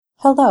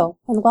Hello,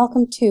 and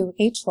welcome to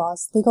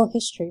H-Law's Legal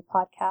History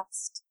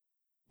Podcast.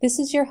 This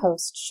is your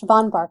host,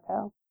 Siobhan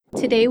Barco.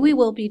 Today we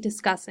will be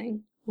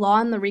discussing Law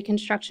in the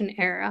Reconstruction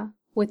Era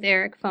with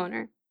Eric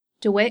Foner,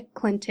 DeWitt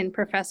Clinton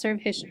Professor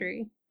of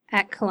History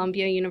at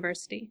Columbia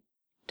University.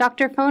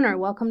 Dr. Foner,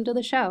 welcome to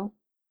the show.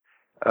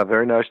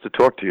 Very nice to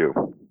talk to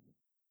you.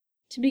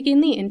 To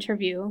begin the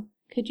interview,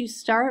 could you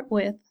start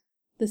with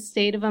the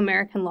state of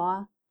American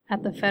law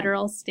at the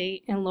federal,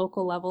 state, and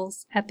local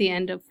levels at the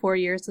end of 4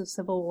 years of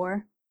Civil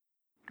War?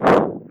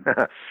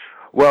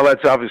 Well,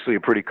 that's obviously a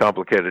pretty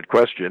complicated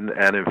question,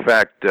 and in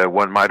fact,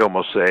 one might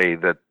almost say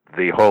that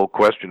the whole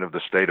question of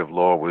the state of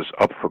law was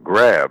up for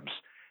grabs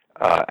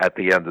at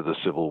the end of the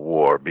Civil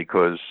War,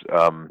 because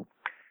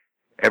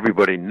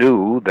everybody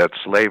knew that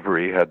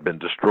slavery had been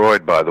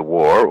destroyed by the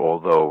war,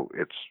 although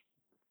its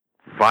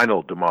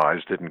final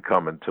demise didn't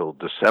come until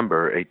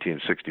December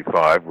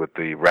 1865 with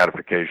the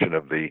ratification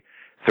of the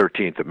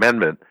 13th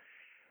Amendment.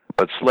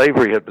 But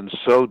slavery had been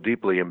so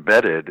deeply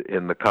embedded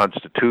in the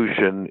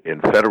Constitution, in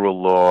federal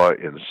law,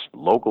 in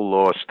local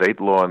law, state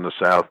law in the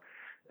South,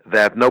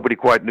 that nobody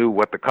quite knew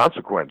what the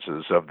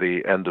consequences of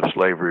the end of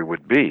slavery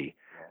would be.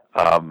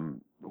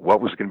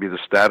 What was going to be the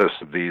status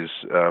of these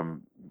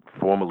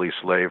formerly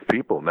slave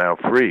people, now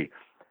free?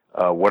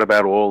 What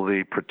about all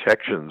the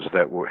protections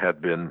that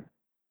had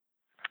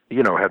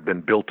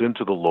been built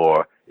into the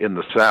law in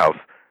the South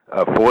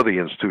for the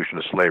institution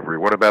of slavery?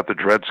 What about the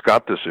Dred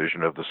Scott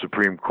decision of the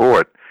Supreme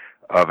Court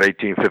of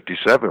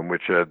 1857,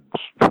 which had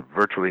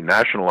virtually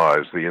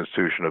nationalized the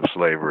institution of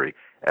slavery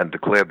and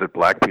declared that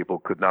black people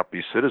could not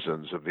be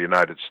citizens of the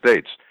United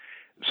States?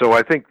 So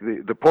I think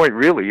the point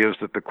really is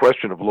that the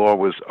question of law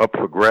was up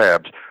for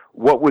grabs.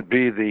 What would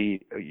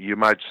be you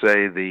might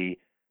say, the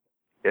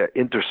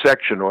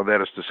intersection, or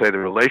that is to say the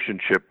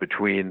relationship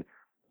between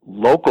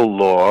local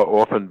law,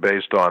 often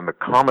based on the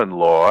common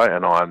law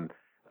and on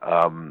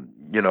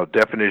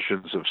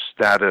definitions of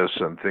status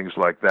and things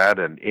like that,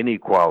 and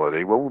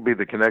inequality? What would be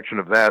the connection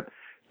of that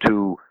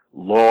to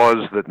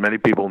laws that many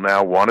people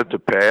now wanted to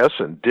pass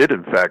and did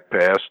in fact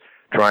pass,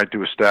 trying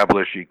to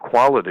establish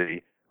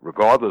equality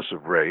regardless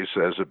of race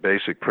as a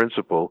basic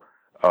principle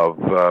of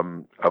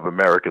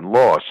American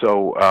law?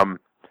 So,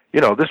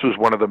 this was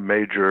one of the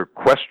major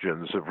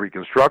questions of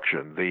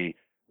Reconstruction, the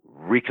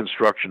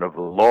reconstruction of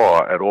the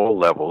law at all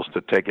levels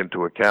to take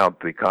into account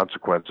the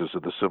consequences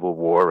of the Civil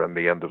War and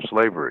the end of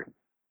slavery.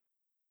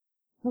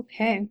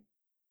 Okay.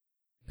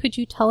 Could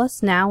you tell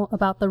us now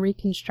about the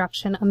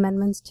Reconstruction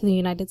amendments to the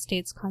United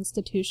States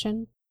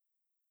Constitution?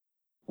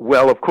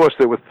 Well, of course,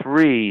 there were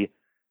three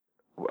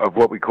of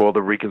what we call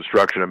the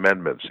Reconstruction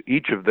amendments.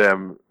 Each of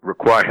them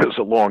requires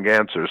a long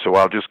answer, so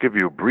I'll just give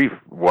you a brief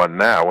one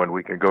now, and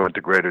we can go into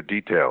greater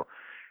detail.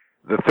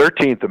 The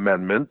 13th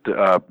Amendment,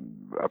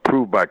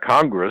 approved by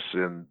Congress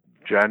in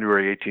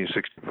January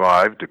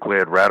 1865,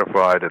 declared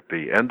ratified at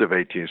the end of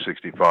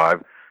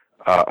 1865,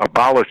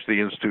 abolished the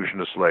institution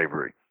of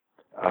slavery.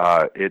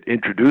 It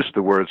introduced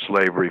the word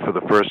slavery for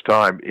the first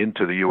time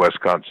into the U.S.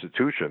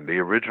 Constitution. The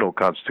original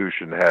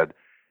Constitution had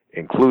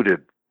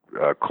included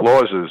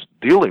clauses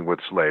dealing with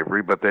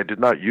slavery, but they did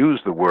not use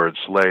the word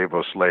slave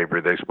or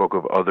slavery. They spoke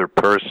of other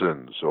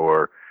persons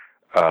or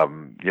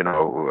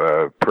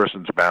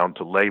persons bound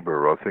to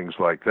labor or things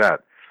like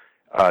that.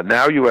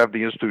 Now you have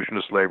the institution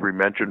of slavery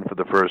mentioned for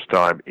the first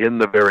time in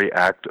the very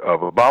act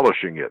of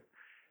abolishing it.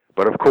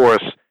 But of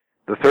course,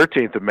 the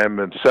 13th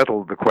Amendment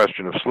settled the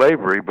question of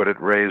slavery, but it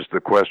raised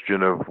the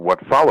question of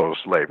what follows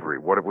slavery,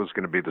 what was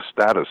going to be the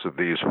status of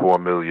these 4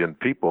 million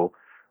people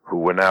who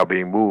were now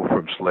being moved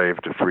from slave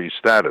to free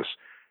status.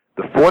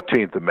 The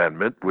 14th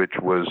Amendment, which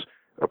was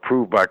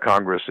approved by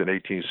Congress in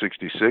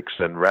 1866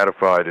 and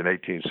ratified in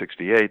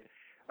 1868,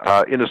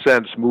 in a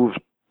sense moves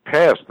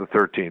past the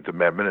 13th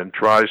Amendment and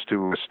tries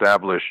to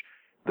establish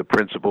the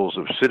principles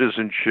of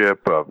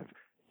citizenship, of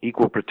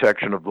equal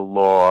protection of the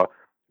law,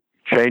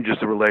 changes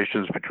the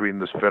relations between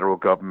the federal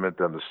government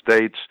and the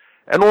states,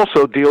 and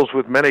also deals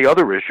with many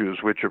other issues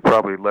which are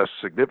probably less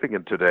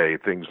significant today,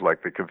 things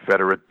like the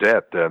Confederate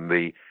debt and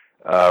the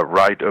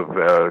right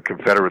of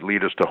Confederate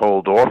leaders to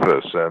hold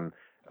office and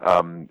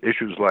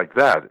issues like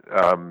that.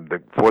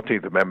 The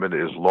 14th Amendment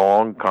is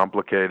long,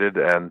 complicated,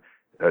 and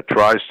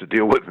tries to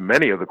deal with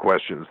many of the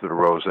questions that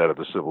arose out of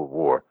the Civil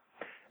War.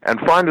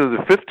 And finally,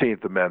 the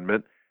 15th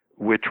Amendment,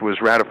 which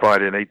was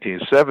ratified in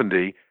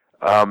 1870,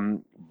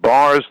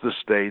 bars the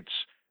states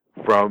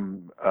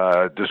from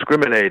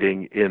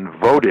discriminating in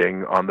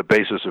voting on the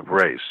basis of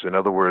race. In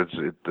other words,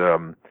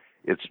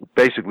 it's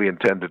basically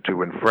intended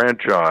to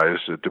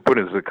enfranchise, to put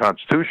into the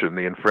Constitution,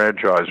 the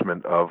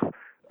enfranchisement of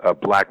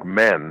black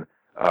men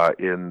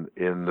in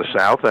the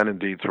South and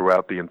indeed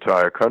throughout the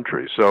entire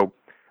country. So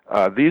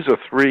these are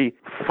three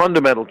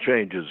fundamental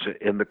changes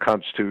in the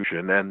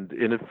Constitution, and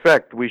in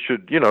effect, we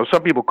should,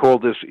 some people call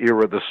this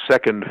era the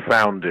second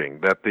founding,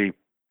 that the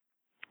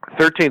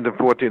 13th and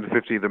 14th and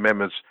 15th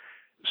Amendments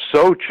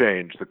so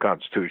changed the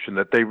Constitution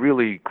that they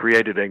really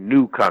created a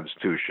new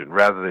Constitution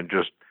rather than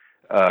just,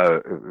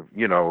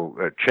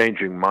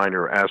 changing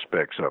minor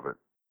aspects of it.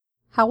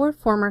 How were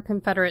former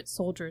Confederate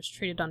soldiers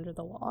treated under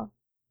the law?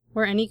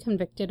 Were any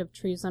convicted of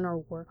treason or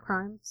war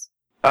crimes?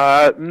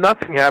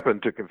 Nothing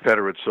happened to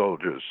Confederate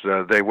soldiers.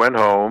 They went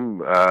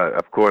home.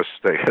 Of course,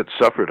 they had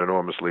suffered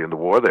enormously in the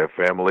war, their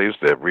families,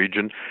 their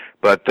region,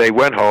 but they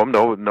went home.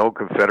 No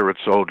Confederate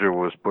soldier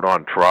was put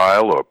on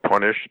trial or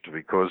punished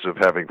because of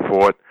having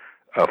fought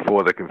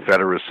for the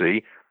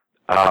Confederacy.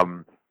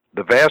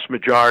 The vast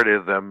majority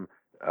of them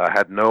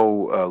had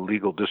no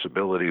legal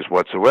disabilities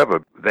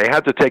whatsoever. They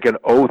had to take an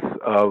oath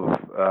of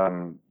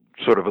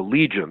sort of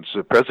allegiance.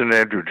 President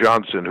Andrew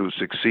Johnson, who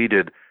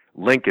succeeded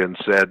Lincoln,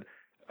 said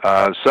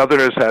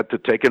Southerners had to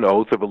take an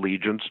oath of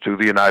allegiance to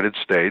the United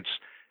States,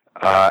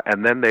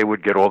 and then they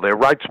would get all their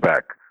rights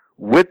back,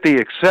 with the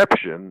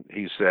exception,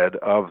 he said,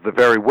 of the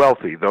very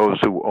wealthy, those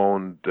who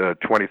owned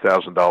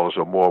 $20,000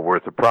 or more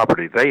worth of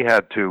property. They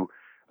had to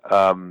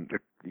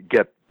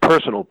get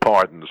personal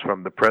pardons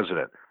from the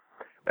president,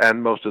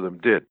 and most of them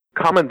did.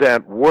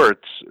 Commandant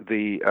Wirtz,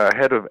 the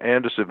head of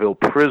Andersonville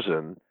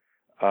Prison,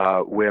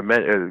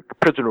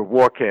 prisoner of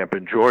war camp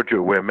in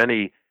Georgia, where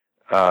many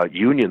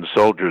Union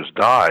soldiers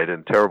died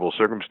in terrible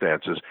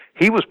circumstances,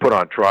 he was put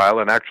on trial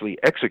and actually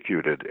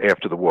executed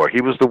after the war.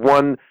 He was the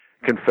one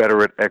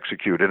Confederate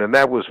executed, and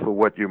that was for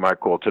what you might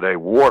call today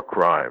war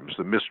crimes,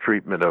 the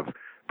mistreatment of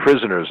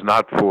prisoners,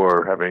 not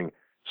for having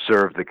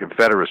served the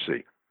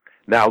Confederacy.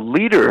 Now,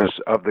 leaders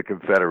of the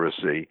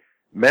Confederacy,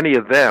 many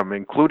of them,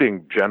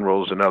 including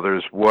generals and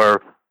others,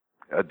 were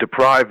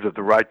deprived of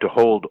the right to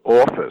hold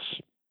office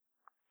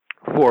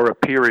for a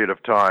period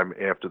of time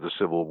after the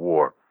Civil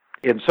War.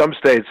 In some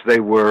states, they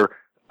were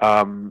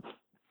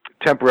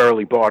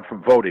temporarily barred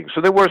from voting.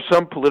 So there were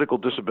some political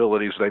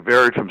disabilities. They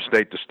varied from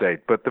state to state.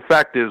 But the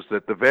fact is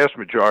that the vast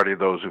majority of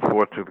those who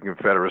fought through the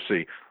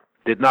Confederacy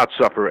did not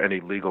suffer any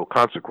legal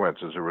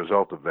consequences as a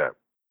result of that.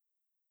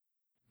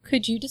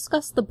 Could you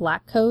discuss the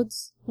Black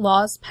Codes,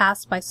 laws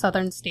passed by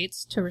Southern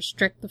states to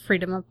restrict the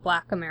freedom of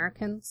Black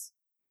Americans?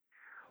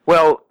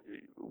 Well,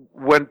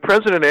 when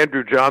President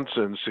Andrew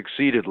Johnson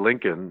succeeded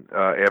Lincoln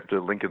after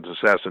Lincoln's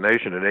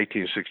assassination in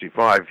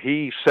 1865,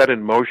 he set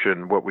in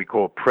motion what we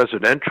call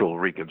presidential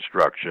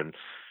Reconstruction,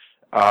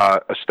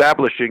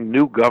 establishing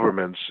new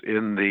governments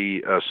in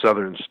the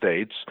southern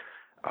states,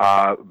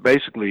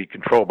 basically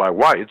controlled by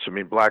whites. I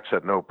mean, blacks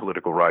had no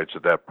political rights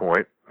at that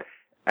point.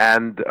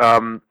 And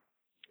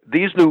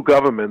these new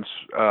governments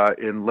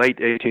in late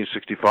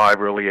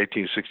 1865, early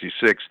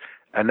 1866,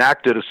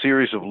 enacted a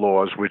series of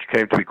laws which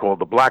came to be called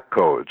the Black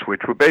Codes,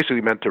 which were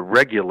basically meant to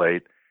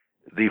regulate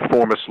the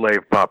former slave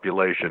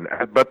population.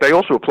 But they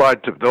also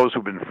applied to those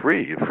who've been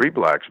free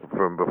blacks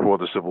from before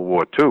the Civil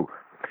War, too.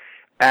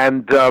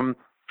 And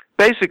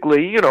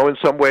basically, you know, in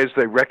some ways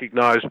they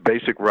recognized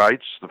basic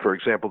rights. For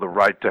example, the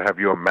right to have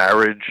your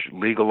marriage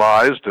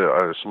legalized.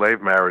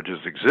 Slave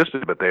marriages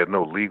existed, but they had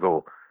no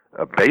legal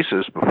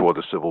basis before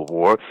the Civil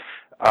War.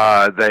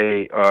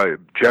 They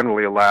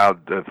generally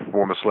allowed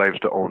former slaves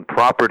to own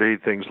property,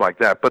 things like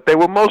that. But they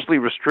were mostly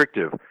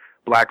restrictive.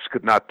 Blacks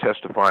could not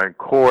testify in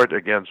court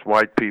against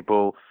white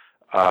people.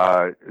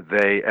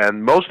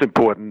 And most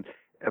important,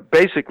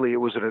 basically,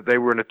 they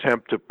were an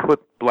attempt to put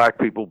black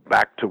people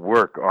back to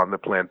work on the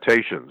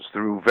plantations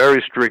through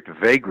very strict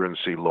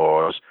vagrancy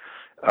laws.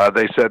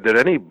 They said that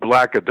any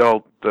black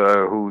adult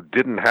who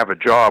didn't have a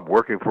job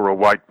working for a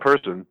white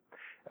person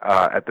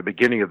at the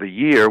beginning of the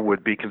year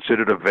would be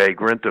considered a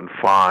vagrant and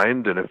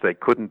fined, and if they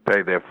couldn't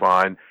pay their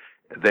fine,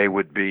 they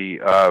would be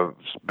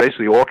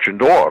basically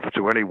auctioned off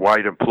to any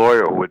white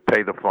employer who would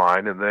pay the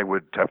fine, and they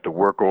would have to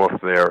work off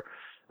their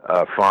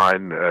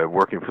fine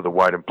working for the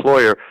white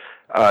employer.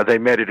 They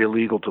made it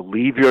illegal to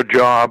leave your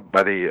job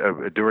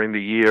during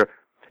the year.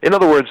 In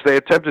other words, they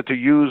attempted to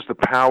use the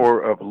power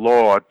of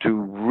law to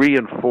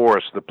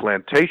reinforce the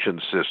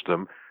plantation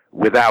system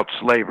without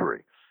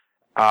slavery.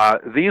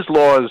 These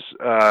laws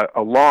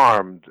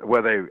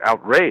they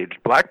outraged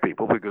black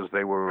people because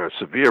they were a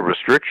severe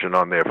restriction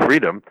on their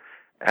freedom,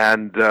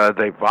 and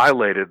they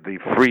violated the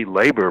free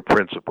labor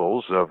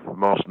principles of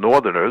most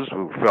Northerners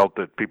who felt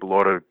that people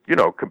ought to,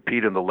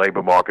 compete in the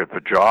labor market for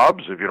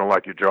jobs. If you don't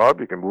like your job,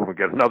 you can move and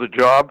get another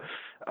job.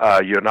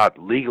 You're not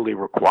legally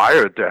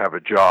required to have a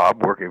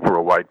job working for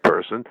a white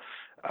person,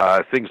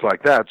 things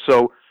like that.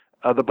 So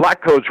the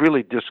Black Codes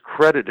really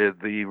discredited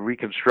the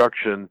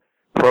Reconstruction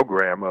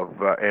program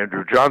of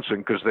Andrew Johnson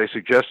because they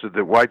suggested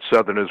that white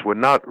Southerners were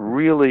not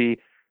really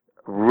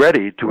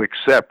ready to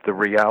accept the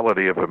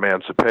reality of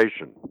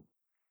emancipation.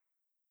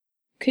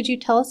 Could you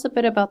tell us a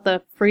bit about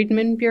the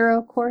Freedmen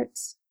Bureau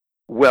courts?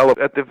 Well,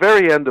 at the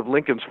very end of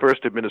Lincoln's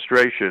first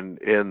administration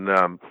in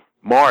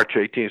March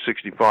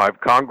 1865,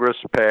 Congress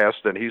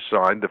passed and he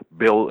signed the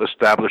bill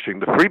establishing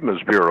the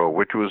Freedmen's Bureau,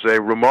 which was a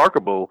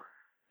remarkable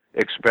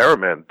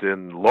experiment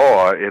in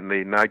law in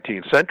the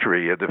 19th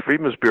century. The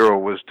Freedmen's Bureau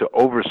was to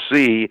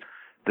oversee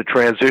the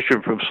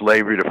transition from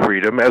slavery to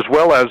freedom, as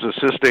well as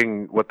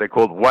assisting what they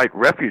called white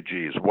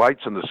refugees,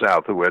 whites in the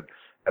South who had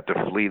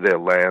to flee their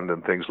land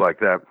and things like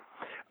that.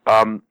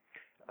 The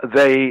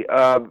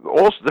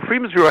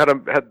Freedmen's Bureau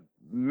had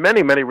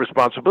many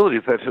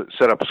responsibilities. They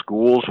set up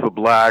schools for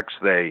blacks.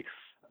 They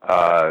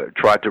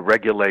tried to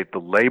regulate the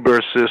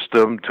labor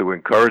system to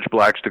encourage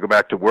blacks to go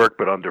back to work,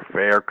 but under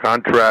fair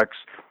contracts.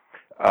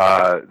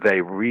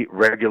 They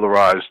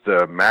regularized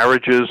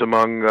marriages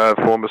among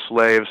former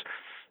slaves.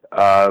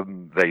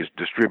 They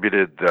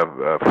distributed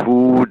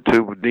food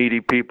to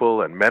needy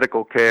people and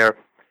medical care.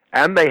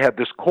 And they had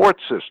this court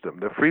system.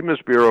 The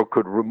Freedmen's Bureau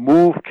could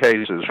remove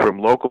cases from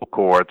local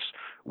courts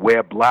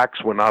where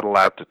blacks were not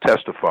allowed to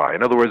testify.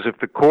 In other words, if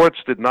the courts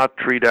did not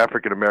treat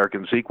African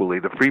Americans equally,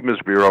 the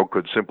Freedmen's Bureau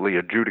could simply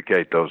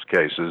adjudicate those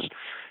cases.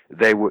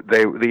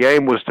 The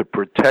aim was to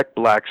protect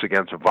blacks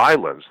against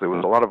violence. There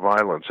was a lot of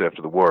violence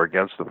after the war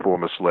against the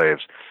former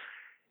slaves.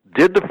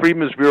 Did the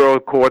Freedmen's Bureau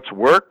courts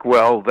work?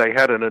 Well, they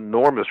had an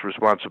enormous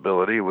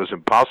responsibility. It was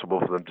impossible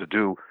for them to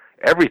do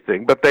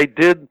everything, but they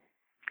did,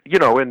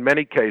 in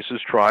many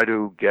cases try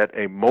to get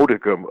a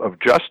modicum of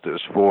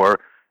justice for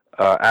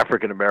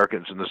African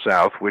Americans in the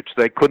South, which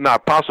they could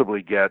not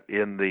possibly get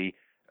in the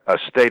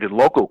state and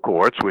local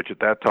courts, which at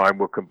that time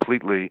were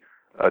completely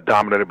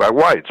dominated by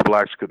whites.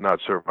 Blacks could not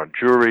serve on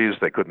juries,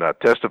 they could not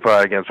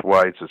testify against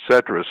whites,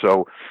 etc.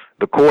 So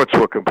the courts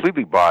were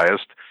completely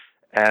biased,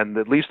 and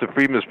at least the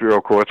Freedmen's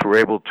Bureau courts were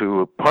able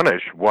to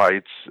punish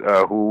whites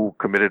who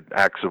committed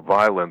acts of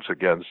violence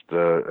against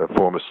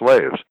former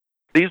slaves.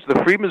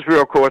 The Freedmen's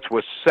Bureau courts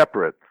were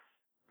separate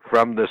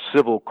from the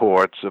civil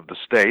courts of the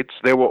states.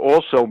 There were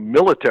also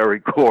military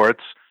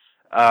courts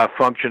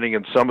functioning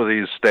in some of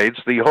these states.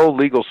 The whole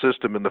legal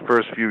system in the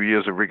first few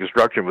years of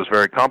Reconstruction was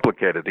very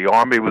complicated. The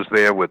Army was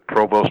there with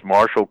provost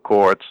marshal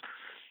courts.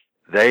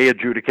 They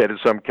adjudicated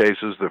some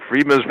cases. The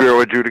Freedmen's Bureau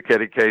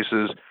adjudicated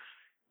cases.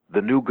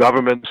 The new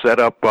government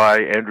set up by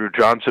Andrew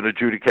Johnson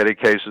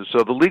adjudicated cases.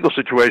 So the legal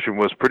situation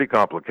was pretty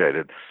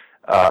complicated.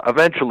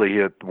 Eventually,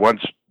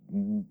 once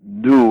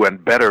new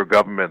and better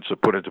governments are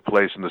put into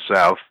place in the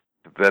South,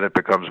 then it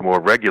becomes more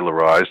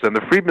regularized. And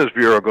the Freedmen's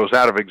Bureau goes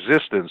out of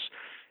existence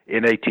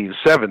in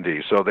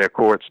 1870, so their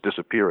courts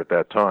disappear at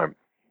that time.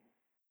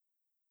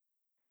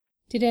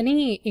 Did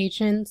any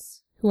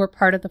agents who were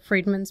part of the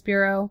Freedmen's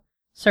Bureau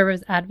serve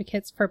as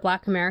advocates for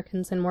Black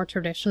Americans in more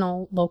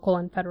traditional local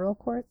and federal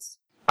courts?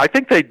 I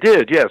think they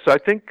did, yes. I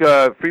think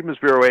Freedmen's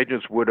Bureau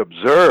agents would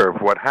observe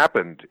what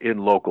happened in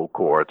local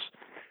courts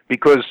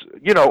because,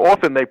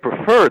 often they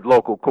preferred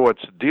local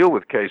courts to deal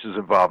with cases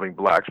involving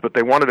blacks, but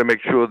they wanted to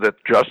make sure that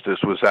justice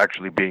was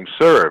actually being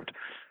served,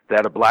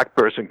 that a black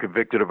person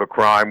convicted of a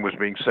crime was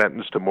being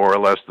sentenced to more or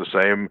less the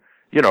same,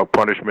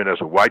 punishment as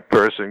a white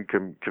person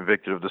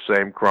convicted of the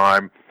same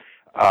crime.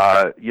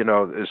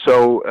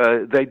 So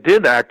they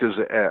did act as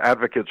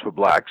advocates for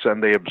blacks,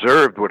 and they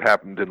observed what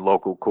happened in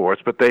local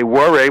courts, but they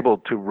were able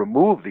to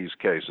remove these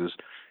cases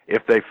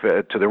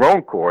to their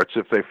own courts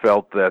if they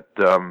felt that,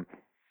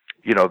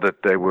 that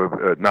they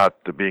were not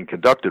being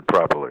conducted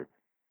properly.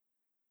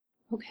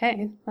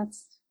 Okay,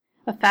 that's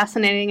a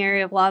fascinating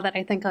area of law that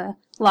I think a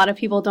lot of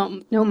people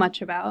don't know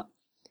much about.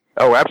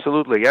 Oh,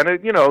 absolutely. And,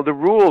 the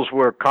rules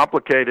were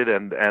complicated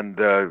and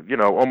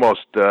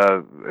almost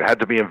had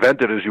to be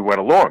invented as you went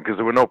along because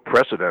there were no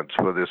precedents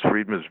for this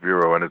Freedmen's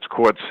Bureau and its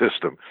court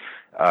system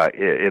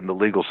in the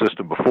legal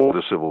system before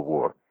the Civil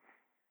War.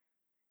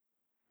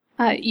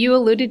 You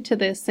alluded to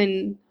this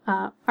in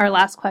our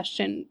last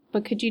question,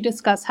 but could you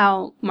discuss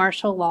how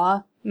martial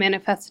law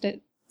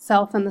manifested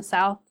itself in the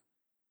South?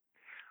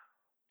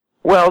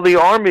 Well, the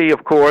Army,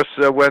 of course,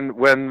 when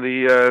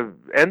the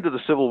end of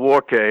the Civil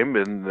War came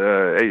in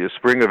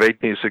spring of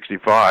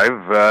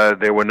 1865,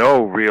 there were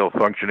no real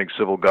functioning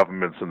civil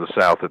governments in the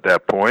South at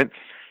that point,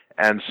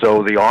 and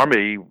so the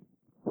Army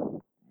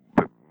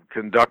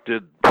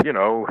conducted,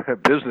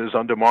 business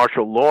under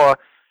martial law.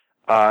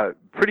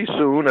 Pretty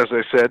soon, as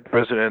I said,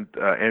 President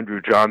Andrew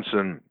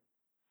Johnson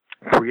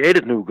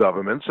created new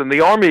governments, and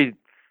the Army,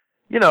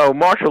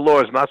 martial law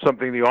is not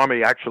something the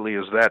Army actually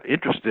is that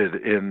interested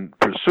in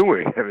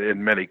pursuing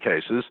in many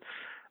cases.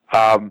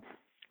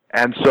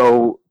 And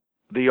so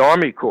the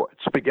Army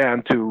courts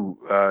began to,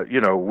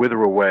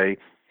 wither away.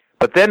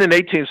 But then in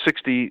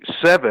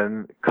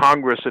 1867,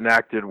 Congress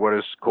enacted what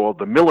is called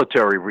the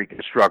Military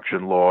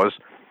Reconstruction Laws,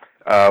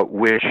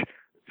 which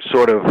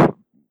sort of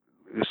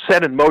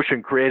set in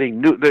motion creating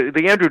new.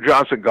 The Andrew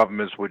Johnson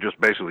governments were just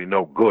basically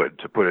no good,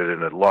 to put it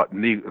in a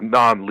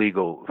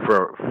non-legal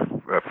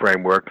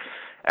framework,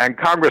 and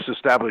Congress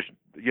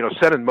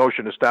set in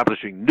motion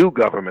establishing new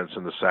governments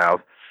in the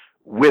South,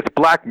 with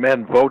black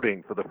men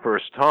voting for the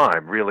first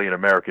time, really in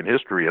American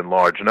history, in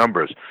large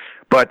numbers.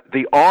 But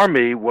the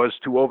Army was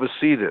to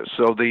oversee this.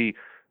 So the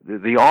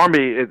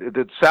Army,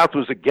 the South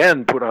was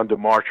again put under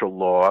martial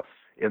law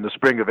in the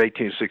spring of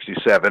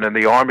 1867, and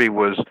the Army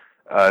was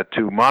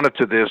to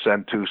monitor this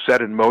and to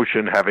set in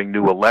motion having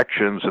new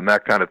elections and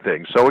that kind of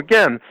thing. So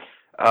again,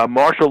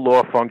 martial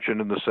law functioned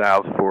in the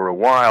South for a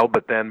while,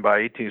 but then by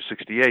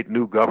 1868,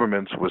 new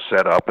governments were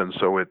set up, and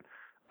so it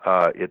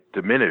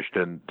diminished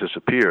and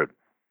disappeared.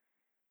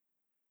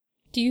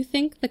 Do you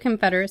think the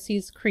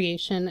Confederacy's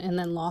creation and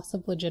then loss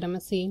of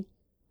legitimacy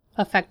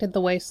affected the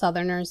way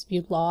Southerners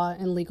viewed law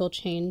and legal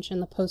change in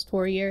the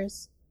post-war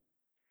years?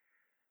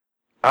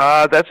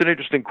 That's an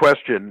interesting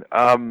question.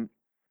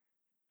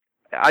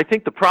 I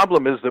think the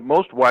problem is that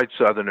most white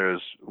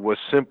Southerners were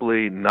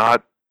simply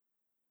not,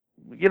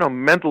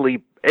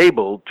 mentally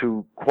able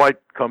to quite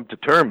come to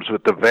terms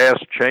with the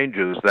vast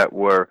changes that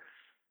were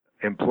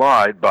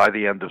implied by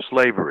the end of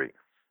slavery.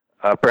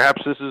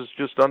 Perhaps this is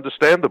just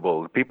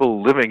understandable.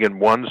 People living in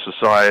one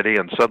society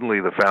and suddenly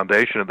the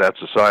foundation of that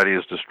society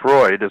is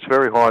destroyed, it's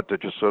very hard to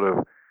just sort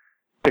of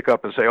pick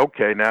up and say,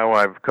 okay, now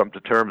I've come to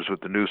terms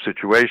with the new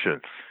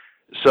situation.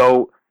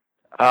 So,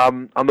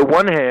 on the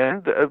one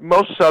hand,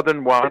 most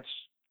Southern whites,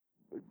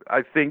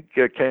 I think,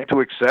 came to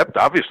accept,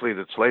 obviously,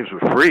 that slaves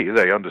were free.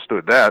 They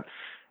understood that.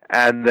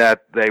 And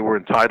that they were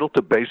entitled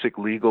to basic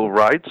legal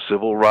rights,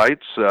 civil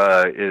rights,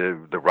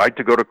 the right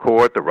to go to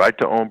court, the right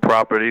to own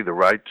property, the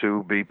right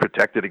to be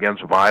protected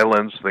against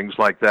violence, things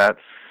like that,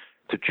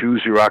 to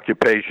choose your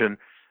occupation.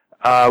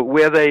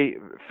 Where they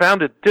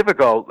found it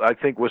difficult, I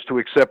think, was to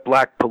accept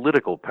black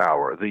political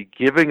power. The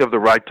giving of the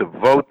right to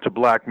vote to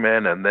black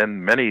men, and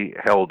then many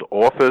held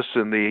office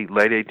in the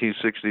late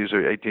 1860s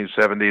or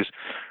 1870s,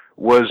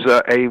 was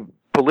a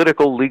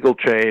political legal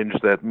change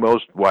that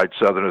most white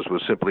Southerners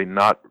were simply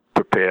not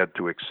prepared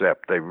to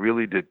accept. They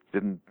really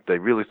they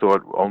really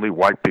thought only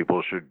white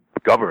people should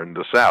govern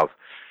the South.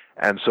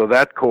 And so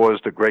that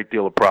caused a great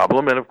deal of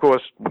problem. And of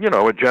course,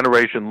 a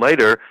generation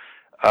later,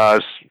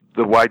 the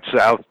white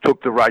South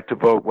took the right to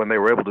vote when they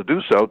were able to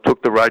do so,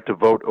 took the right to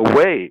vote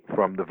away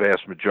from the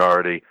vast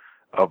majority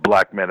of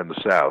black men in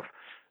the South.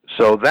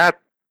 So that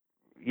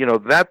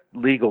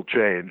legal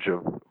change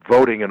of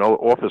voting and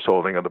office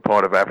holding on the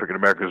part of African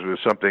Americans was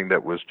something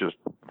that was just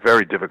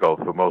very difficult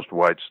for most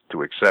whites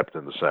to accept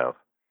in the South.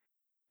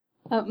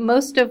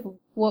 Most of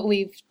what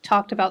we've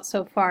talked about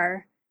so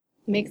far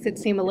makes it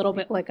seem a little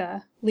bit like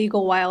a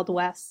legal Wild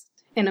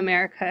West in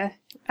America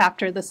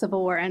after the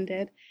Civil War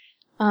ended.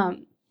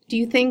 Do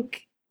you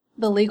think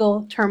the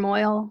legal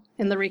turmoil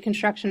in the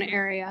Reconstruction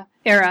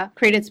era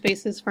created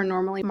spaces for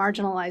normally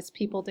marginalized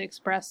people to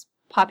express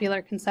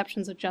popular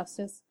conceptions of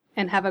justice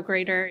and have a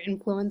greater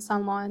influence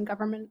on law and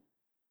government?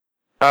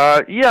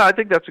 Yeah, I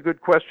think that's a good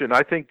question.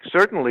 I think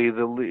certainly I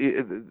don't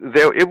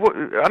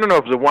know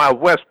if it was a Wild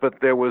West, but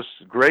there was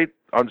great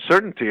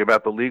uncertainty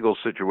about the legal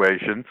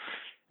situation.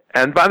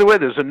 And by the way,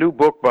 there's a new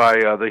book by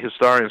the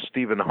historian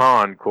Stephen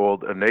Hahn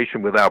called A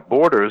Nation Without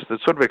Borders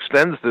that sort of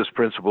extends this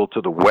principle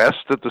to the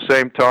West at the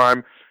same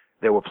time.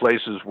 There were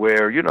places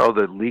where,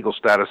 the legal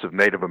status of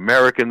Native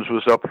Americans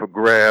was up for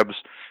grabs.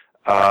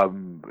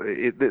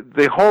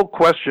 The whole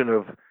question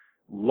of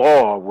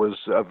law was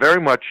very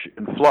much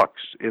in flux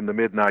in the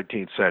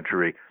mid-19th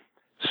century.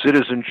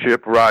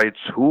 Citizenship rights,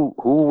 who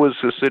was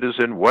a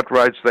citizen, what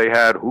rights they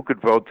had, who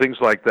could vote, things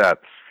like that.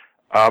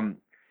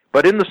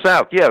 But in the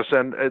South, yes,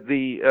 and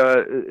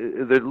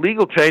the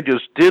legal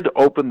changes did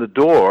open the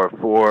door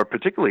for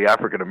particularly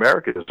African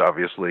Americans,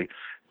 obviously,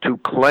 to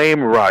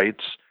claim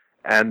rights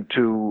and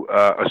to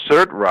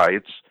assert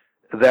rights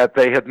that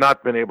they had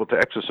not been able to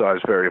exercise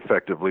very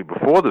effectively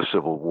before the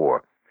Civil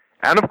War.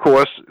 And of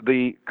course,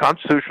 the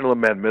constitutional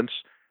amendments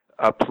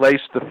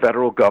placed the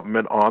federal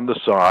government on the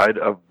side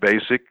of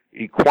basic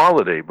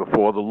equality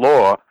before the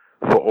law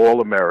for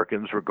all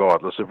Americans,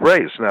 regardless of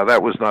race. Now,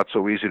 that was not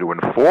so easy to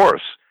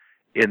enforce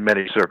in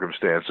many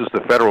circumstances.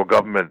 The federal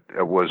government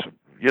was,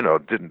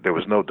 there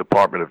was no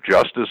Department of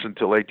Justice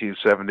until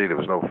 1870. There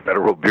was no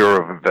Federal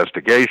Bureau of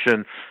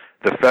Investigation.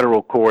 The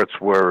federal courts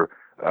were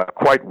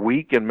quite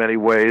weak in many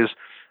ways.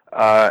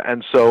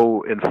 And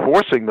so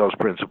enforcing those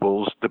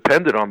principles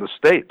depended on the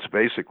states,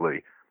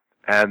 basically.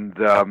 And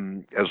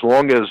as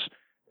long as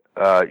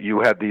you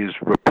had these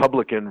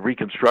Republican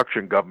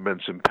Reconstruction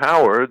governments in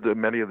power,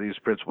 many of these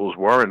principles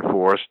were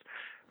enforced.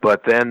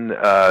 But then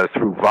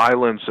through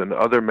violence and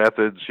other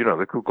methods,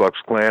 the Ku Klux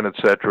Klan,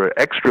 etc.,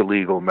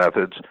 extra-legal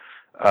methods,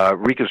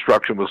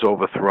 Reconstruction was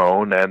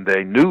overthrown, and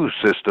a new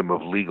system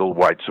of legal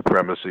white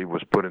supremacy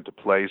was put into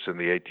place in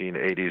the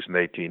 1880s and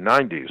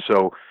 1890s.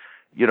 So,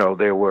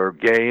 there were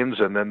gains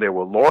and then there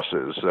were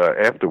losses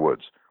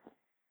afterwards.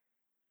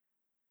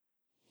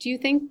 Do you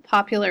think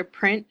popular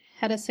print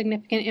had a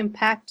significant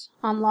impact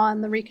on law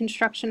in the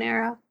Reconstruction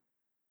era?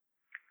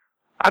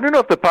 I don't know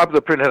if the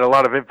popular print had a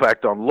lot of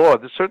impact on law.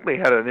 It certainly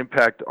had an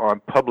impact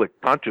on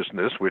public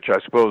consciousness, which I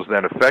suppose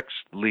then affects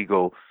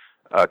legal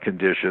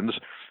conditions.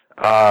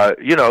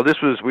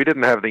 We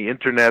didn't have the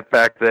internet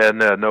back then.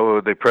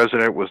 No, the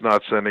president was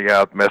not sending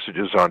out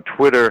messages on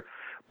Twitter,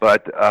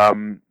 but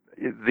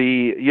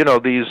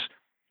these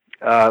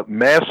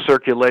mass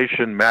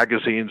circulation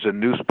magazines and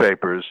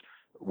newspapers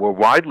were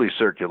widely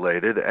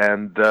circulated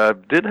and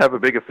did have a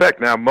big effect.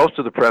 Now, most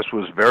of the press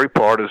was very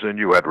partisan.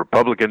 You had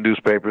Republican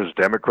newspapers,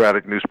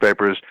 Democratic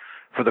newspapers.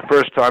 For the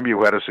first time,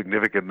 you had a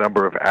significant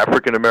number of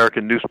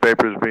African-American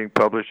newspapers being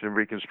published in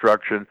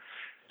Reconstruction.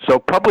 So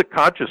public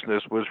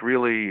consciousness was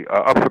really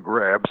up for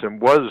grabs,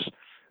 and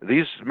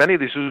many of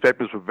these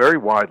newspapers were very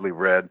widely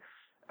read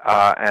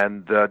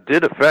and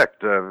did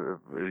affect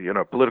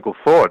political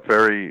thought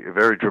very,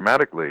 very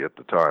dramatically at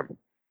the time.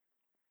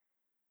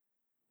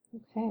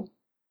 Okay.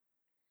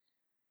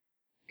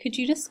 Could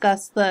you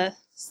discuss the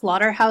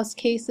slaughterhouse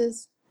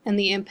cases and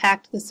the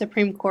impact the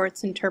Supreme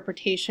Court's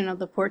interpretation of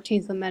the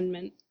 14th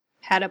Amendment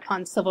had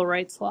upon civil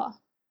rights law?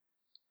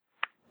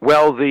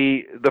 Well,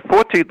 the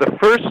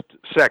first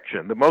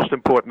section, the most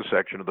important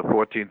section of the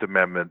 14th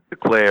Amendment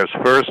declares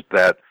first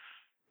that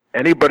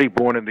anybody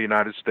born in the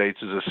United States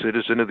is a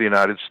citizen of the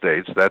United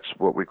States. That's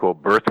what we call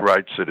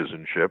birthright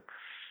citizenship.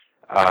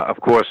 Of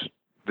course,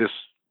 this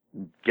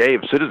gave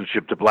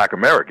citizenship to black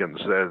Americans.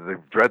 The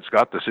Dred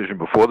Scott decision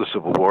before the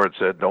Civil War had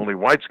said only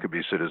whites could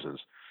be citizens.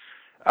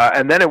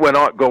 And then it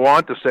go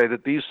on to say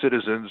that these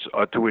citizens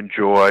are to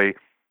enjoy,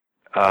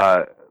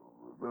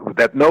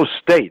 that no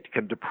state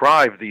can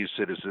deprive these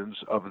citizens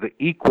of the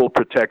equal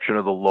protection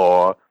of the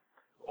law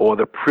or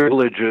the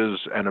privileges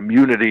and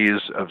immunities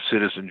of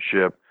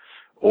citizenship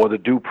or the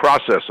due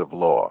process of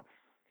law.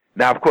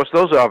 Now, of course,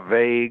 those are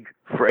vague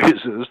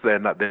phrases. They're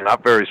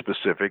not very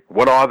specific.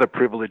 What are the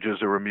privileges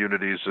or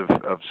immunities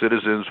of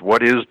citizens?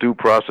 What is due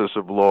process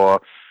of law?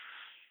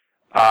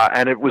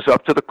 And it was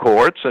up to the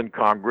courts and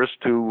Congress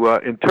to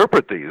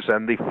interpret these.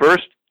 And the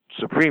first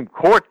Supreme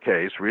Court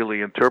case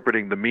really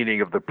interpreting the meaning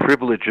of the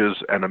Privileges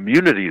and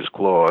Immunities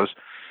Clause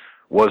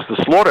was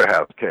the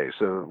Slaughterhouse case,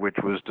 which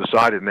was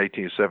decided in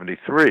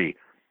 1873.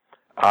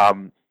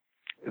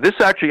 This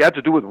actually had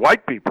to do with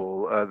white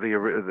people,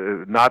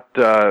 not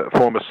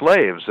former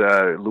slaves.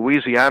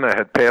 Louisiana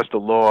had passed a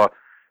law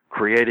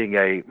creating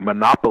a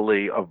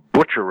monopoly of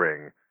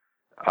butchering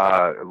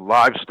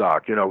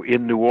livestock,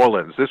 in New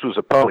Orleans. This was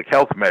a public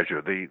health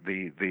measure.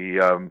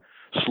 The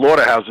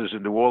slaughterhouses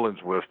in New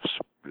Orleans were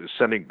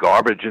sending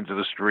garbage into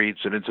the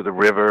streets and into the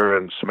river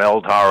and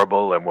smelled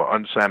horrible and were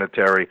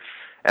unsanitary.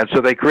 And so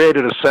they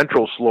created a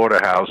central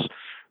slaughterhouse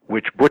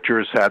which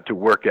butchers had to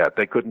work at.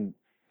 They couldn't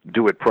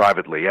do it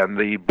privately. And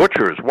the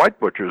butchers, white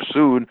butchers,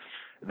 sued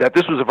that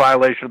this was a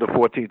violation of the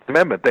 14th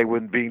Amendment. They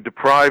were being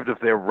deprived of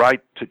their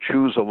right to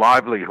choose a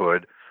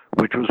livelihood,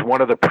 which was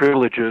one of the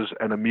privileges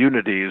and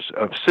immunities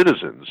of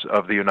citizens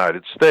of the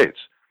United States.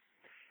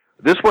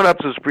 This went up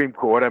to the Supreme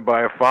Court, and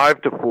by a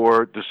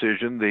 5-4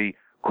 decision, the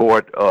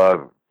court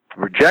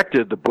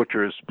rejected the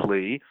butcher's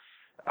plea,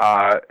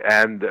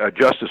 and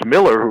Justice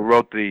Miller, who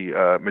wrote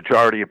the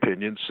majority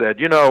opinion, said,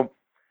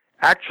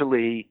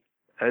 actually,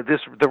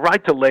 the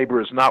right to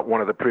labor is not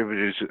one of the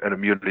privileges and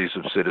immunities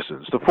of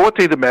citizens. The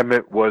 14th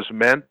Amendment was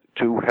meant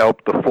to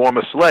help the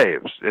former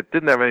slaves. It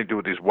didn't have anything to do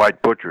with these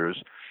white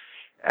butchers,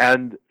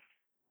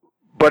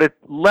 but it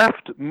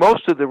left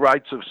most of the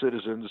rights of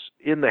citizens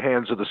in the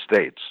hands of the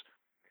states.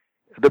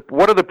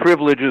 What are the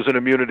privileges and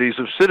immunities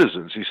of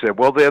citizens? He said,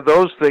 well, they're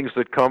those things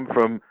that come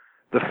from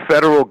the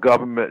federal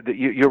government,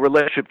 your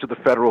relationship to the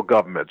federal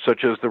government,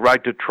 such as the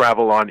right to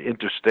travel on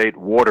interstate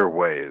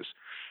waterways,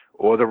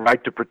 or the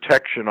right to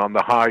protection on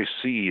the high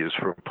seas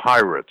from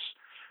pirates,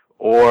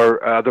 or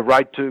the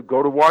right to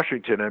go to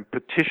Washington and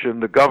petition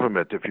the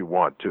government if you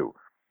want to.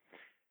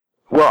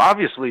 Well,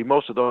 obviously,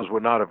 most of those were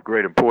not of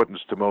great importance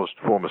to most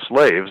former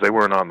slaves. They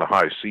weren't on the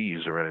high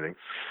seas or anything.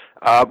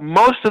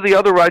 Most of the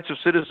other rights of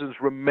citizens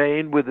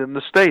remain within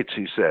the states,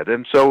 he said.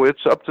 And so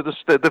it's up to the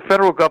state. The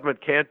federal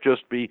government can't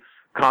just be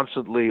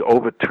constantly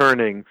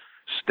overturning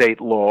state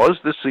laws.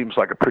 This seems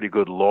like a pretty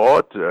good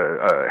law,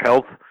 a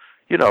health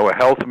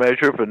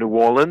measure for New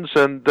Orleans,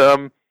 and,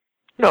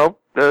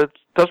 it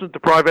doesn't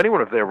deprive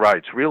anyone of their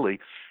rights, really.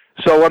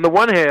 So on the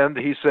one hand,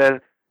 he said,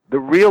 the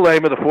real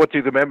aim of the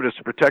 14th Amendment is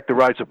to protect the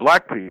rights of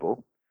black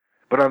people,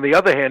 but on the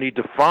other hand, he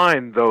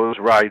defined those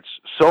rights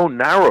so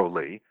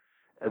narrowly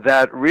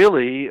that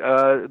really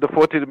the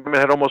 14th Amendment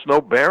had almost no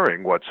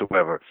bearing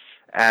whatsoever.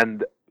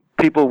 And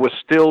people were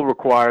still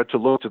required to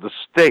look to the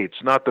states,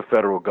 not the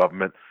federal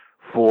government,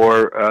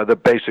 for the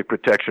basic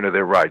protection of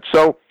their rights.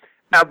 So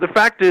now the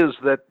fact is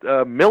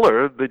that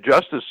Miller, the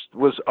justice,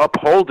 was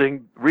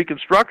upholding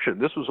Reconstruction.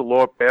 This was a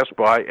law passed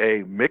by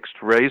a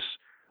mixed-race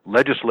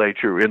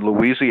legislature in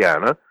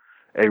Louisiana,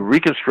 a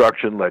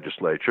Reconstruction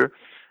legislature,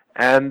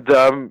 and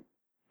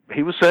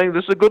he was saying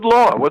this is a good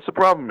law. What's the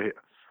problem here?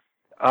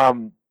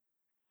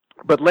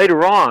 But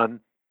later on,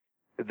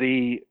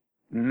 the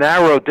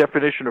narrow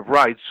definition of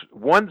rights,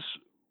 once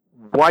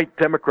white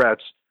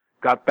Democrats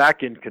got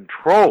back in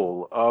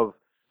control of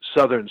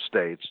southern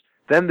states,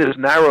 then this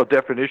narrow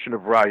definition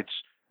of rights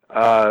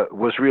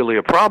was really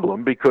a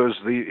problem, because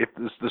if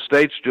the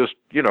states just,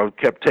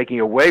 kept taking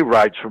away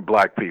rights from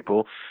black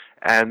people,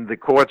 and the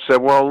court said,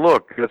 well,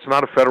 look, it's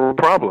not a federal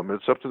problem.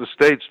 It's up to the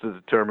states to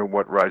determine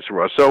what rights there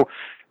are. So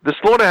the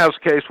Slaughterhouse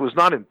case was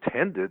not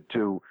intended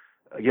to,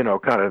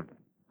 kind of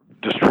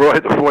destroy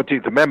the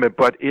 14th Amendment,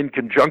 but in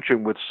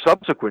conjunction with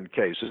subsequent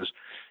cases,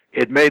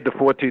 it made the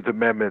 14th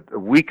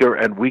Amendment weaker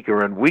and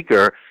weaker and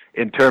weaker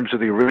in terms of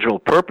the original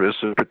purpose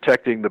of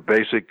protecting the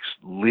basic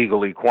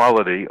legal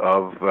equality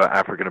of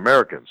African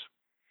Americans.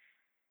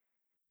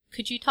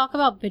 Could you talk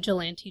about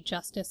vigilante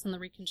justice in the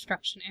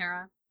Reconstruction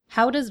era?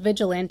 How does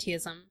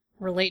vigilantism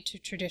relate to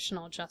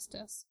traditional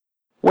justice?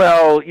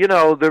 Well,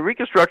 the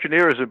Reconstruction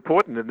era is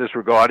important in this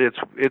regard.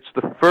 It's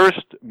the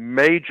first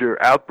major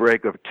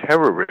outbreak of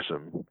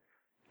terrorism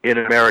in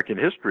American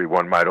history,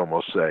 one might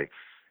almost say.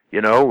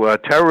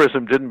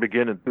 Terrorism didn't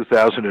begin in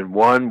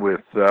 2001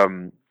 with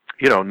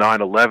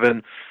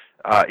 9/11.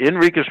 In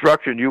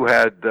Reconstruction, you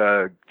had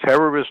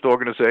terrorist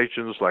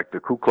organizations like the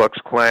Ku Klux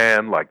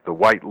Klan, like the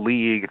White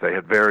League. They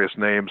had various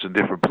names in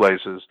different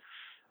places.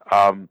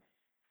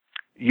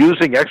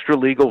 Using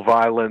extra-legal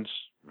violence,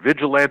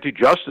 vigilante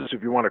justice,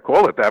 if you want to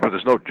call it that, but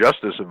there's no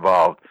justice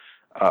involved,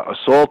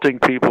 assaulting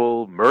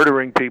people,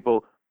 murdering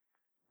people.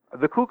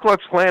 The Ku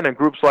Klux Klan and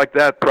groups like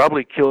that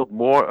probably killed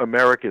more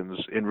Americans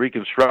in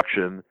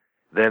Reconstruction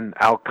than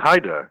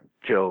Al-Qaeda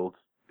killed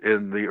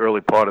in the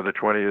early part of the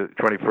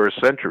 21st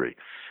century.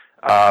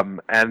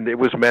 And it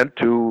was meant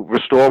to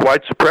restore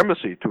white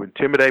supremacy, to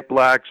intimidate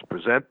blacks,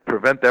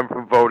 prevent them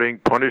from voting,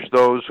 punish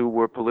those who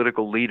were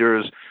political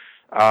leaders,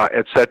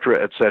 et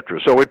cetera, et cetera.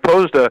 So it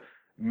posed a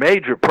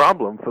major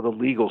problem for the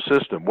legal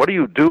system. What do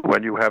you do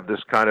when you have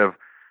this kind of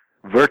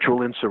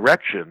virtual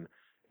insurrection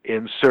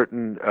in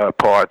certain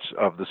parts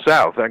of the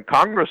South? And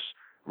Congress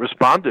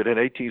responded in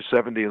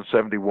 1870 and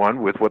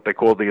 71 with what they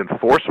called the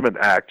Enforcement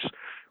Acts,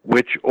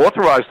 which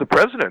authorized the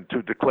president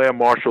to declare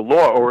martial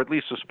law, or at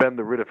least suspend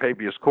the writ of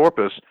habeas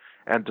corpus,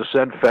 and to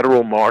send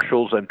federal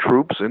marshals and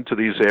troops into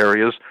these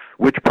areas,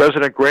 which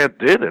President Grant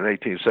did in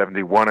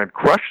 1871 and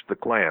crushed the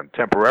Klan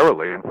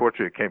temporarily.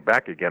 Unfortunately, it came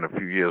back again a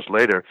few years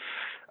later.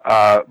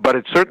 But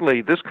it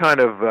certainly, this kind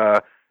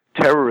of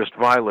terrorist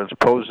violence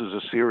poses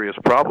a serious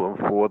problem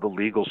for the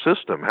legal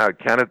system. How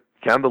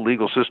can the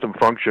legal system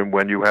function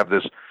when you have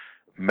this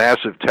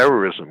massive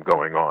terrorism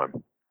going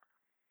on?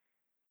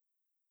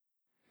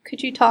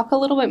 Could you talk a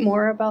little bit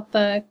more about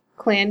the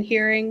Klan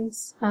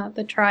hearings,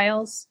 the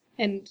trials,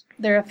 and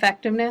their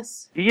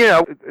effectiveness?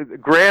 Yeah,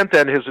 Grant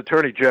and his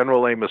Attorney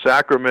General, Amos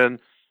Ackerman,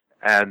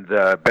 and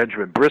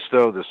Benjamin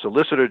Bristow, the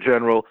Solicitor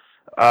General,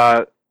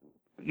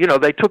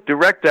 they took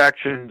direct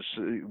actions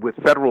with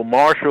federal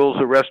marshals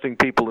arresting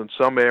people in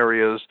some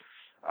areas,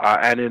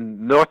 and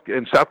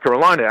in South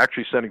Carolina,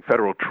 actually sending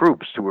federal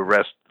troops to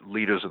arrest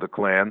leaders of the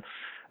Klan.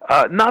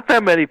 Not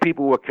that many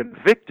people were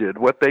convicted.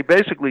 What they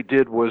basically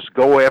did was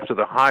go after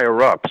the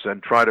higher-ups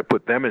and try to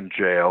put them in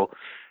jail,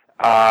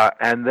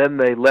 and then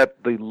they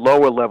let the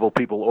lower-level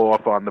people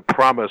off on the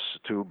promise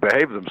to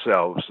behave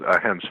themselves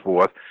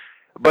henceforth.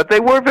 But they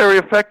were very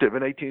effective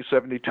in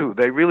 1872.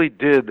 They really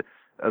did.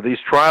 These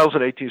trials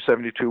in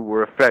 1872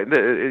 were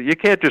effective. You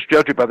can't just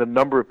judge it by the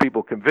number of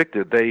people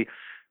convicted.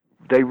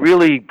 They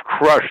really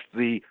crushed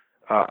the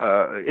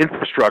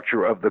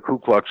infrastructure of the Ku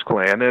Klux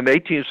Klan, and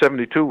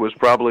 1872 was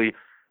probably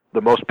the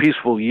most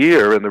peaceful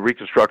year in the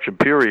Reconstruction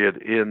period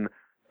in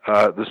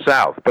the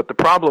South. But the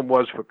problem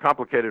was, for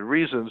complicated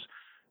reasons,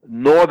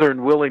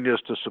 Northern willingness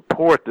to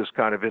support this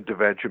kind of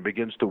intervention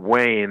begins to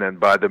wane, and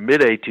by the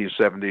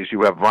mid-1870s,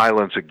 you have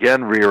violence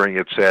again rearing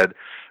its head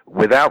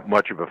without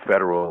much of a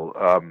federal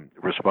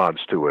response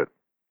to it.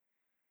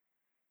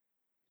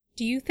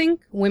 Do you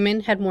think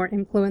women had more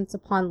influence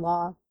upon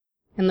law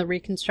in the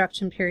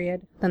Reconstruction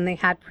period than they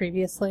had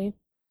previously?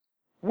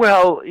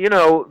 Well,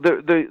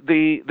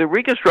 the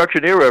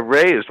Reconstruction era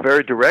raised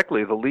very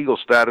directly the legal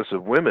status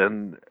of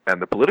women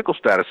and the political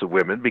status of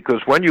women,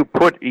 because when you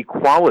put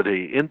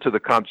equality into the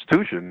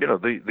Constitution,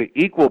 the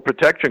Equal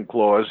Protection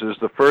Clause is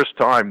the first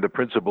time the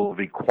principle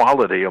of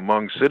equality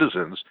among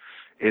citizens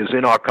is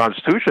in our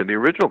Constitution. The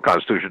original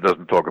Constitution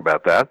doesn't talk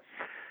about that.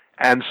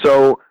 And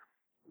so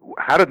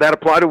how did that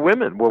apply to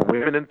women? Were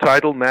women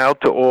entitled now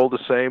to all the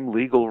same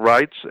legal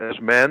rights as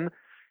men?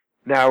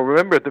 Now,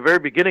 remember, at the very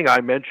beginning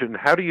I mentioned,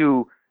 how do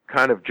you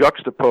kind of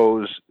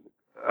juxtapose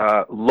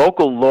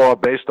local law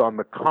based on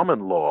the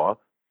common law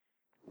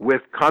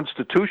with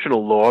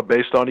constitutional law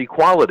based on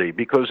equality?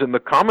 Because in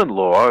the common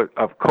law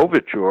of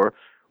coverture,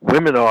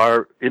 women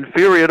are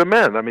inferior to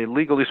men. I mean,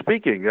 legally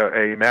speaking,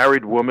 a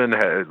married woman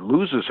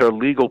loses her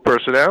legal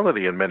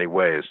personality in many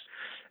ways,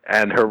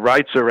 and her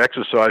rights are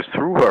exercised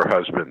through her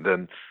husband.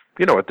 And,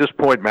 at this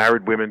point,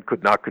 married women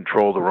could not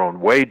control their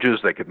own wages.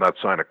 They could not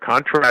sign a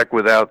contract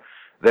without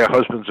their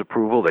husband's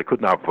approval. They could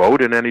not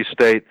vote in any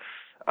state.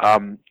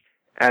 And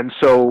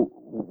so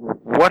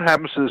what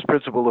happens to this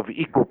principle of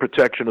equal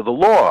protection of the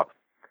law?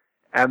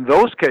 And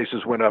those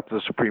cases went up to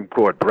the Supreme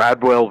Court.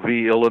 Bradwell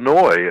v.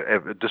 Illinois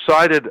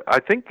decided, I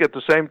think, at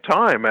the same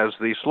time as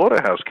the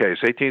Slaughterhouse case,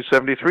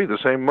 1873, the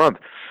same month,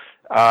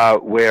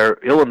 where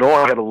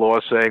Illinois had a law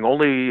saying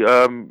only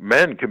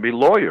men can be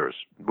lawyers.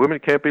 Women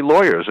can't be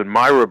lawyers. And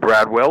Myra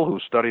Bradwell, who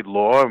studied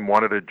law and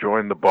wanted to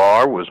join the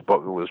bar, was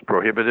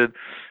prohibited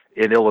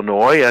in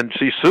Illinois, and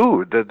she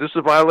sued that this is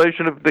a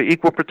violation of the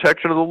equal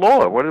protection of the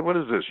law. What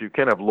is this? You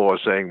can't have laws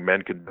saying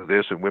men can do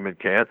this and women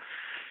can't.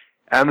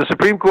 And the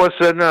Supreme Court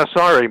said, no,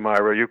 sorry,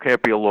 Myra, you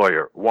can't be a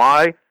lawyer.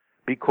 Why?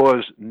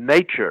 Because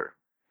nature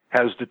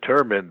has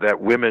determined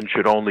that women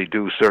should only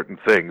do certain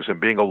things,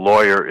 and being a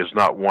lawyer is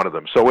not one of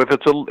them. So if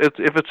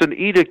it's an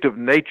edict of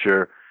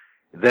nature,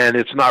 then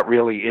it's not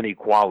really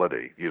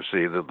inequality, you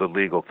see, the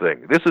legal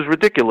thing. This is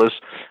ridiculous,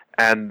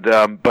 and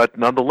but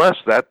nonetheless,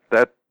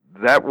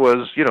 that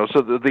was,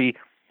 so the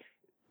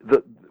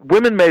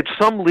women made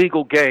some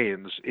legal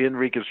gains in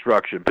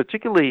Reconstruction.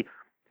 Particularly,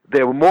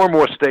 there were more and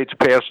more states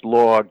passed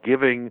law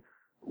giving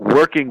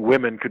working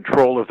women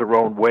control of their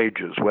own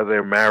wages, whether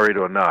they're married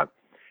or not.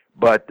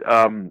 But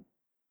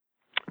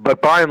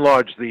But by and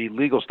large, the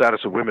legal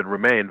status of women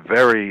remained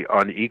very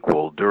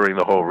unequal during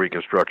the whole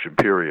Reconstruction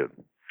period.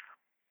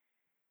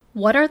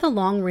 What are the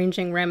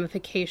long-ranging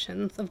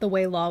ramifications of the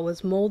way law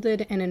was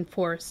molded and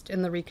enforced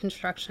in the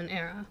Reconstruction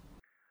era?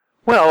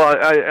 Well,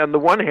 on the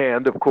one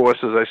hand, of course,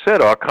 as I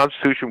said, our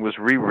Constitution was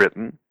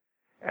rewritten,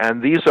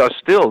 and these are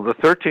still, the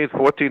 13th,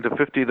 14th, and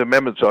 15th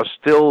Amendments are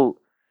still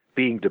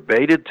being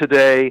debated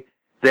today.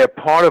 They're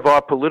part of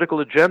our political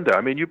agenda.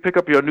 I mean, you pick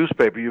up your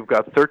newspaper, you've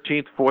got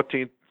 13th,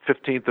 14th,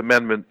 15th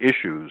Amendment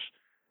issues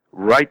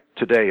right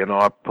today in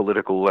our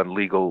political and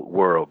legal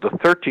world. The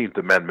 13th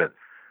Amendment,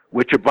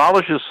 which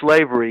abolishes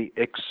slavery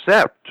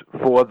except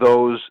for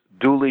those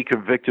duly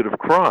convicted of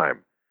crime.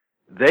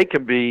 They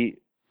can be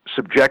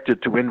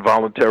subjected to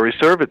involuntary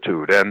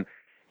servitude, and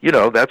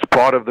that's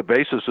part of the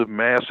basis of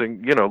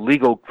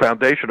legal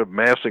foundation of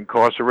mass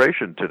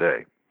incarceration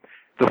today.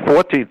 The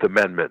 14th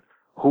Amendment,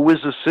 who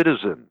is a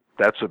citizen?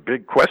 That's a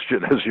big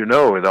question, as you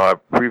know, in our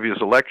previous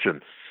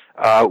election.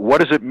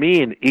 What does it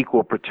mean,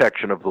 equal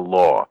protection of the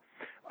law?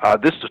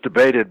 This is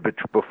debated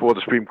before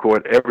the Supreme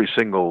Court every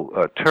single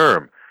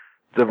term.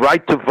 The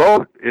right to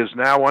vote is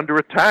now under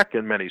attack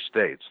in many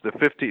states.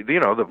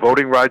 The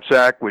Voting Rights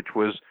Act, which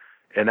was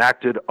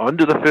enacted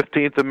under the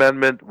 15th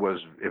Amendment, was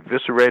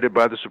eviscerated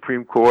by the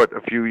Supreme Court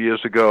a few years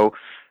ago.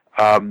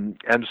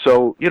 And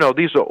so,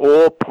 these are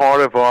all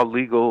part of our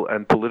legal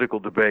and political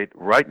debate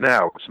right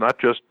now. It's not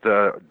just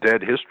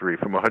dead history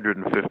from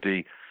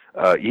 150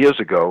 years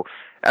ago.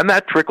 And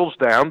that trickles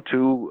down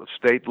to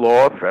state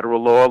law,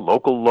 federal law,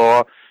 local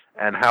law,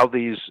 and how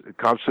these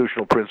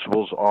constitutional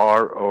principles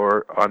are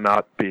or are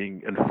not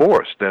being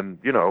enforced. And,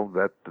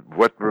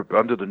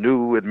 under the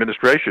new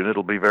administration,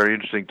 it'll be very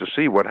interesting to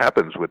see what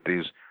happens with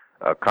these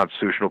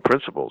constitutional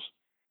principles.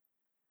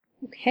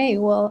 Okay,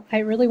 well, I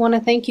really want to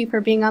thank you for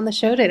being on the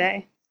show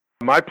today.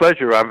 My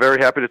pleasure. I'm very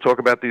happy to talk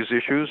about these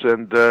issues,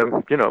 and,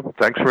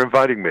 thanks for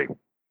inviting me.